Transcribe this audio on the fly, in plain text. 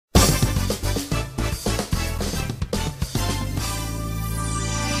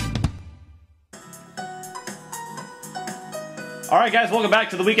Alright guys, welcome back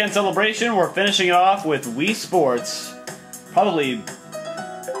to the weekend celebration. We're finishing it off with Wii Sports. Probably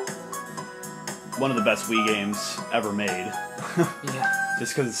one of the best Wii games ever made. Yeah.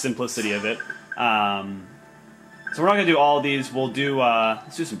 Just because of the simplicity of it. So we're not going to do all of these. We'll do,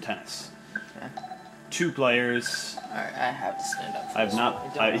 let's do some tennis. Okay. 2 players. Alright, I have to stand up for I have this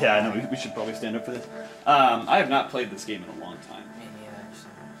not, one. yeah, I know, we should probably stand up for this. I have not played this game in a long time. Me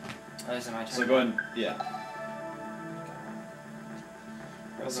neither. Oh, is it my turn? So go ahead and, yeah.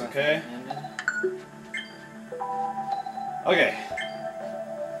 That's okay. Okay.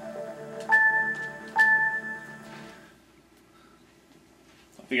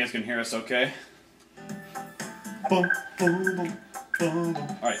 Hope you guys can hear us okay. Boom, boom, boom, boom, boom.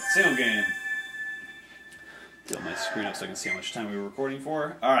 Alright, single game. Tilt my screen up so I can see how much time we were recording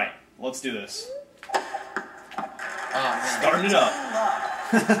for. Alright, let's do this. Oh, man. Start it up.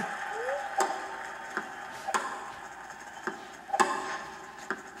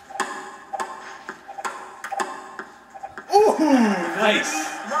 Ooh, nice.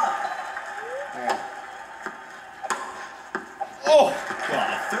 Alright. Oh,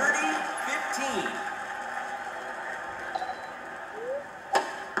 God. 30-15.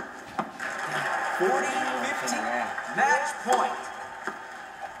 40-15. Match point.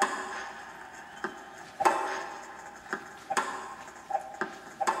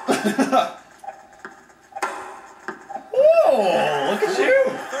 Oh, look at you.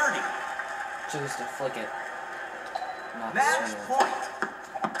 30. Choose to flick it. Not Match swing it. point.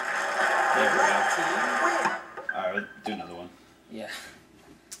 There we Red go. team win. Alright, we'll do another one. Yeah.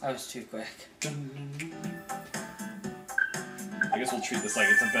 I was too quick. I guess we'll treat this like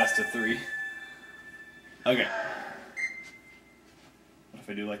it's a best of 3. Okay. What if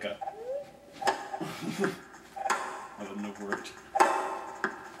I do like a... That wouldn't have worked.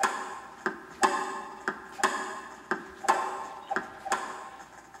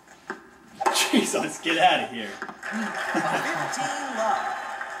 Jeez, let's get out of here. 15 love.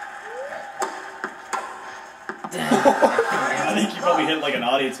 I think you probably hit like an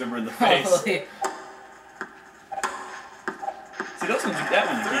audience member in the face. Probably. See, those ones, that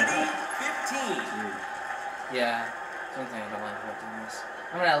one you can't hit. 30-15. Yeah. Something I don't like about tennis.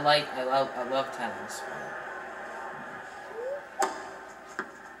 I mean, I love tennis. But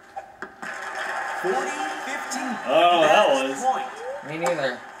 40-15. Oh, that Match was. point. me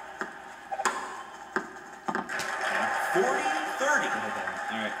neither. 40-30.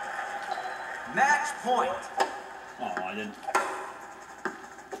 Alright. Match point. Oh, I didn't.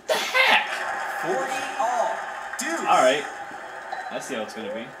 What the heck? 40 all. Deuce. Alright. I see how it's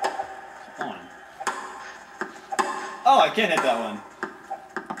gonna be. Come on. Oh, I can't hit that one.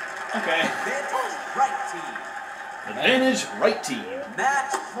 Okay. Advantage right team. Advantage, right team.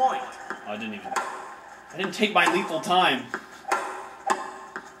 Match point. Oh, I didn't take my lethal time.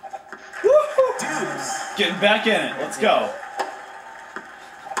 Woohoo! Deuce. Getting back in it. Let's go.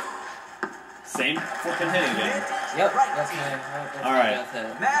 Same flipping hit again. Advantage Yep, right that's team. my All right. death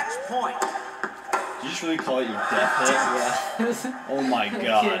hit. Match point. Did you just really call it your death hit? Yeah. Oh my I'm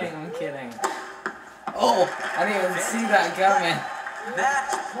god. kidding, I'm kidding. Oh, I didn't even see that coming.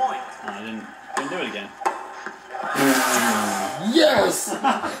 Match point. Oh, I didn't do it again. Yes!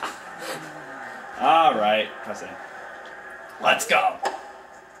 Alright. Press A. Let's go.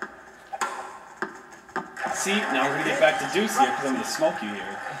 See, now we're gonna get back to deuce here because I'm gonna smoke you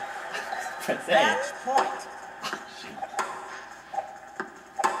here. Press A. Match point.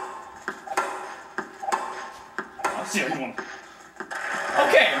 I'll see everyone.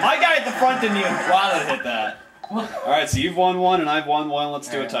 Okay, my guy at the front didn't even bother to hit that. Alright, so you've won 1 and I've won 1. Let's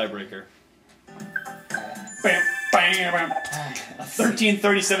do a tiebreaker. Bam, bam, bam. A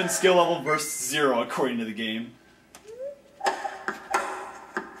 1337 skill level versus 0 according to the game.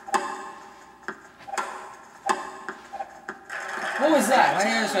 What was that? My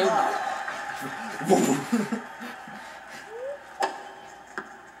hair's so...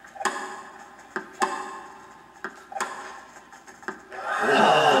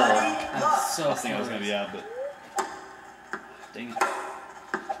 That's so I think I was gonna be out, but dang it!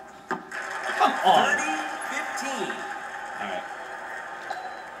 Come on! 30-15. Alright.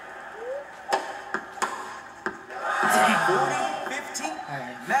 40-15.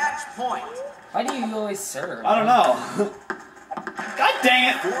 Alright. Match point. Why do you always serve? I don't know. God dang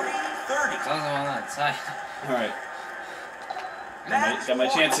it! 40-30. I was on that side. Alright. Got my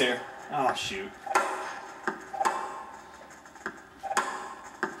chance here. Oh, shoot.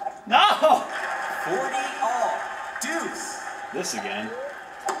 No! 40 all. Deuce. This again.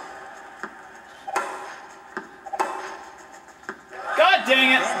 God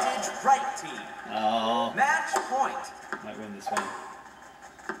dang it! Advantage right team. Oh. Match point. Might win this one.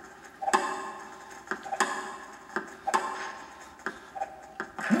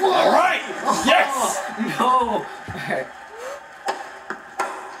 All right. Yes. No.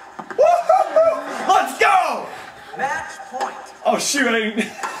 Woohoo! Let's go. Match point. Oh shoot! I didn't...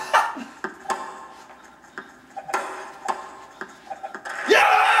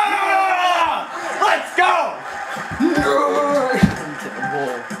 Yeah! Let's go!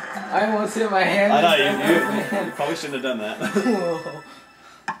 I almost hit my hand. I know you probably shouldn't have done that.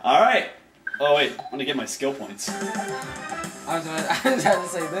 All right. Oh wait, I'm gonna get my skill points. I was trying to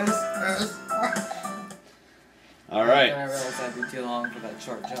say this. All right. I realized that'd be too long for that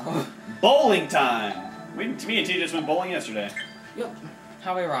short jump. Bowling time. Me and T just went bowling yesterday. Yep.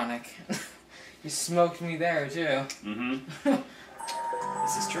 How ironic. You smoked me there too. Mm-hmm.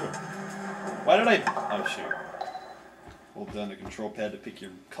 This is true. Why did I? Oh shoot. Hold down the control pad to pick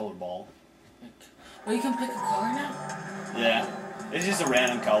your color ball. Oh, you can pick a color now? Yeah. It's just a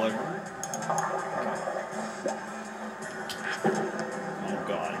random color. Oh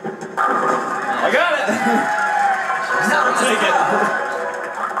god. I got it! Take it!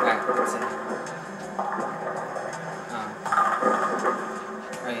 Alright, let's see.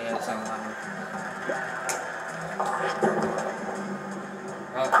 Oh yeah, it's on louder.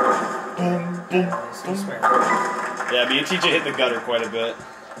 Boom, boom, boom. Yeah, me and TJ hit the gutter quite a bit.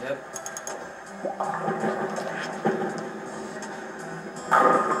 Yep.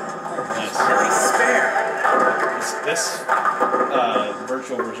 Nice. Nice spare. This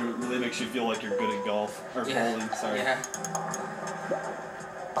virtual version really makes you feel like you're good at golf. Or bowling, sorry. Yeah.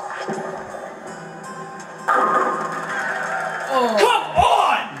 Oh. Come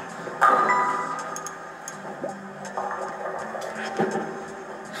on!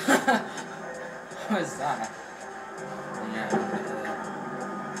 What is that? Yeah.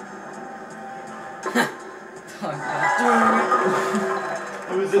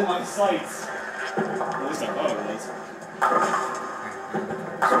 It was in my sights. At least I thought it was.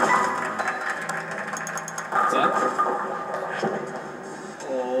 What's that?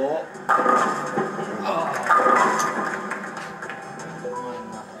 Oh.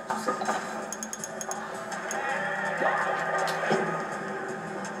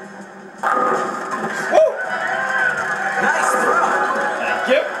 Woo! Nice throw. Thank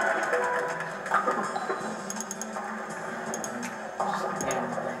you.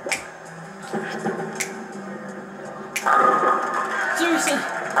 Seriously.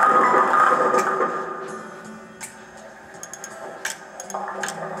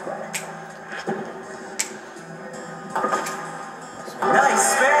 Nice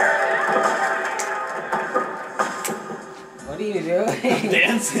spare. What are you doing?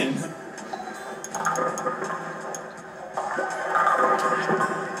 Dancing.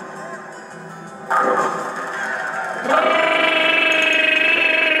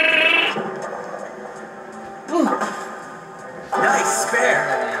 Nice spare.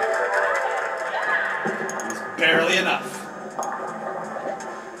 It was barely enough.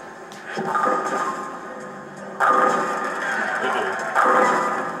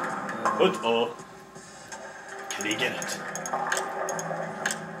 Uh-oh. Can he get it?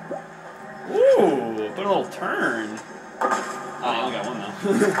 Ooh, put a little turn. Oh, I only got one though.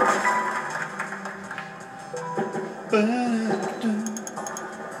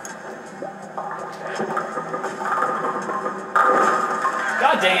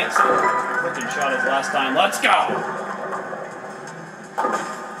 God dang it! Freaking shot his last time. Let's go!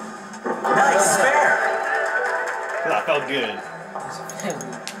 Nice spare. That felt good.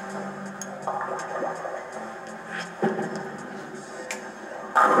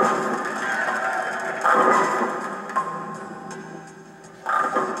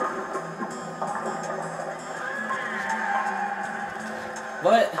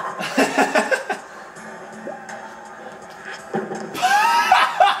 What?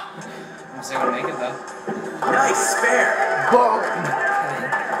 I'm still gonna make it though. Nice spare.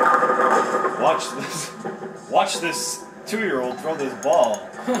 Watch this 2-year-old throw this ball.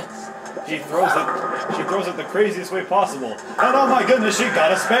 She throws it the craziest way possible. And oh my goodness, she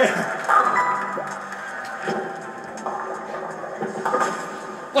got a spare.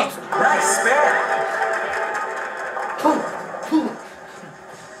 Look. Nice spare.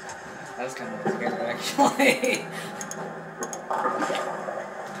 That was kind of scary actually.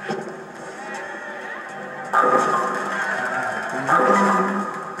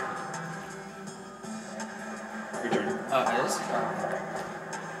 Your turn. Oh, it is?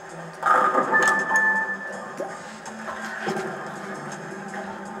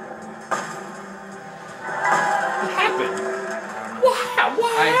 What happened?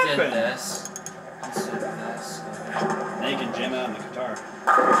 What I happened? did this instead of this. making Jim out on the guitar.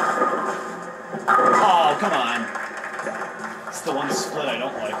 Oh, come on. It's the one split I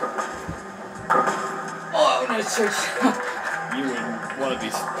don't like. Oh, no, search. You wouldn't want to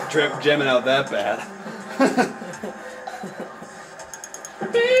be jamming out that bad.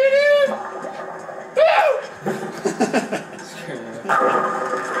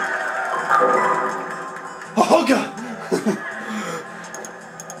 Oh god!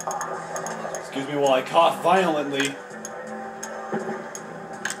 Excuse me while I cough violently.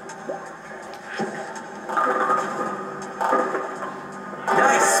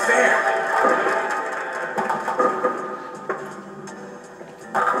 Nice spare.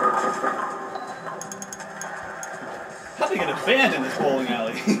 How'd they get a band in this bowling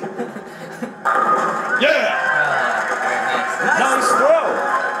alley? Yeah! Nice throw!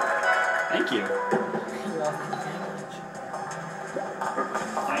 Thank you.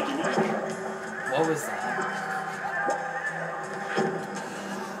 Thank you much. What was that?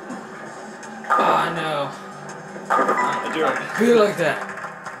 Oh no. I do it. Be like that.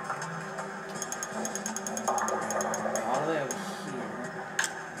 All the way over here.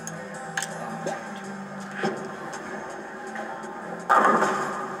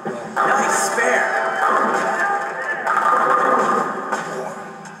 Nice spare.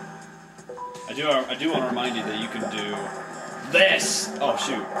 I do want to remind you that you can do this. Oh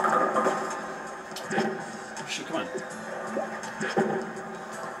shoot. Oh, shoot, come on.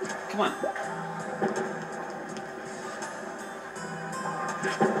 Come on.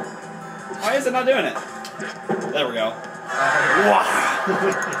 Why is it not doing it? There we go. Wow.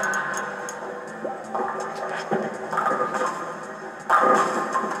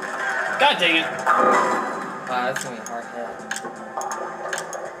 God dang it. Wow, that's gonna be a hard hit.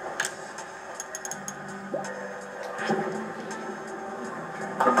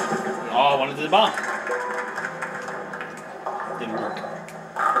 Oh, I wanted to bomb. Didn't work.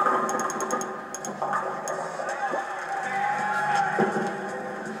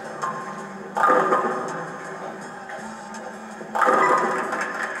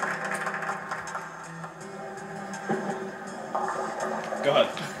 Go ahead.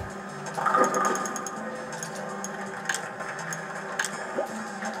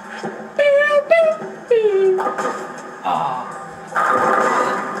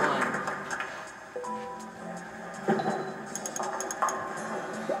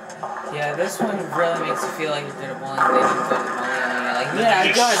 Yeah, this one really makes you feel like you're good at bowling. They didn't go to bowling. And you're like, yeah, I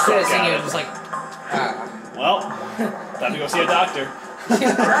You got suck this. at And you're it. just like, Well, time to go see a doctor.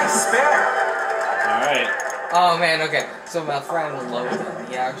 Nice spare. Alright. oh man, okay. So my friend Logan,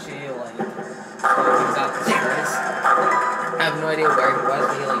 he actually like, he was out the stairs. I have no idea where he was,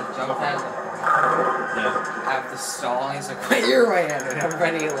 but he like jumped out of the Yeah, out of the stall, and he's like, "Wait, you're right," and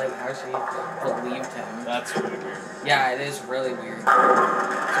everybody like actually believed him. that's really weird. Yeah, it is really weird.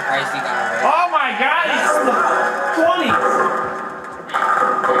 Surprised he got away. Oh my god, he's from the 20s!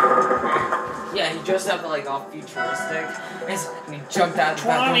 Yeah, he dressed up like all futuristic, and he jumped out of the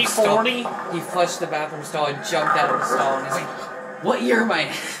bathroom 20, stall. 40? He flushed the bathroom stall and jumped out of the stall, and he's like, "What year am I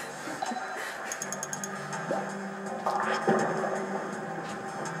in?"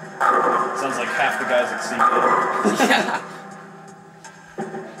 Sounds like half the guys at CP. Yeah.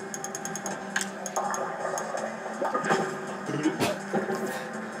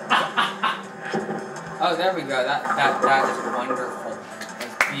 Oh, there we go. That is wonderful.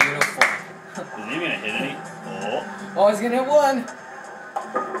 That's beautiful. Is he even gonna hit any? Oh. Oh, he's gonna hit one.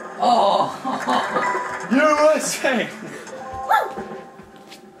 Oh. USA!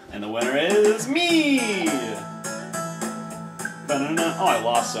 And the winner is me! Ba-na-na. Oh, I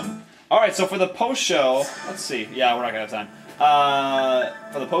lost some. Alright, so for the post show, let's see. Yeah, we're not gonna have time.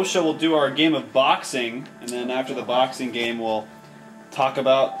 For the post show, we'll do our game of boxing, and then after the boxing game, we'll talk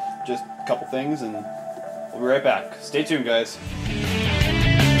about just a couple things, and we'll be right back. Stay tuned, guys.